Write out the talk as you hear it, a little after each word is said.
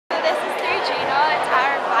know, it's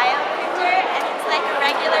our bioprinter, and it's like a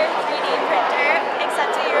regular 3D printer,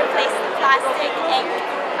 except we replace the plastic, ink,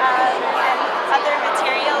 and other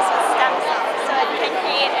materials with stem cells, so it can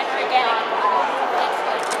create an organic model.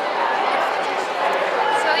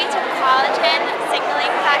 So we took collagen,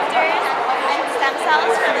 signaling factors, and stem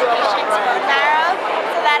cells from the patient's bone marrow,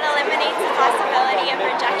 so that eliminates the possibility of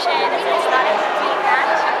rejection if there's not a complete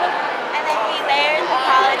match. And then we layered the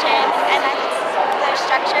collagen, and that's the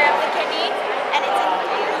structure of the kidney, and it's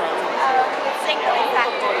infused with signaling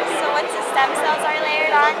factors. So once the stem cells are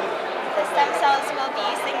layered on, the stem cells will be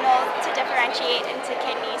signaled to differentiate into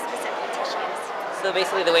kidney-specific tissues. So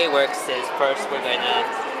basically the way it works is first we're going to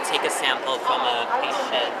take a sample from a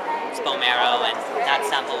patient's bone marrow, and that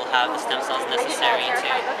sample will have the stem cells necessary to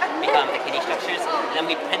become the kidney structures. And then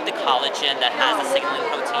we print the collagen that has the signaling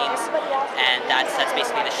proteins, and that sets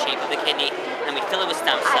basically the shape of the kidney. And we fill it with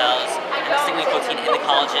stem cells, and the signaling protein in the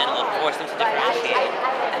collagen will force them to differentiate.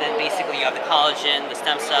 And then basically you have the collagen, the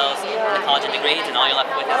stem cells, and the collagen degrades, and all you're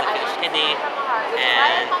left with is a finished kidney.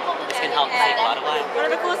 And this can help save a lot of lives. One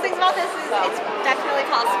of the coolest things about this is it's definitely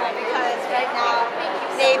possible because right now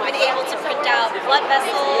they've been able to print out blood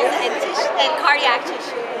vessels and cardiac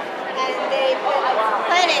tissue, and they've been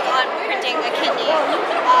planning on printing a kidney.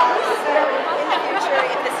 So in the future,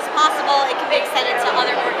 if this is possible, it can be extended to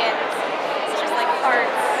other organs, such as like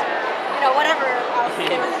hearts, whatever else it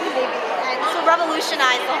may be. And this will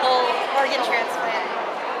revolutionize the whole organ transplant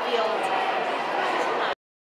field.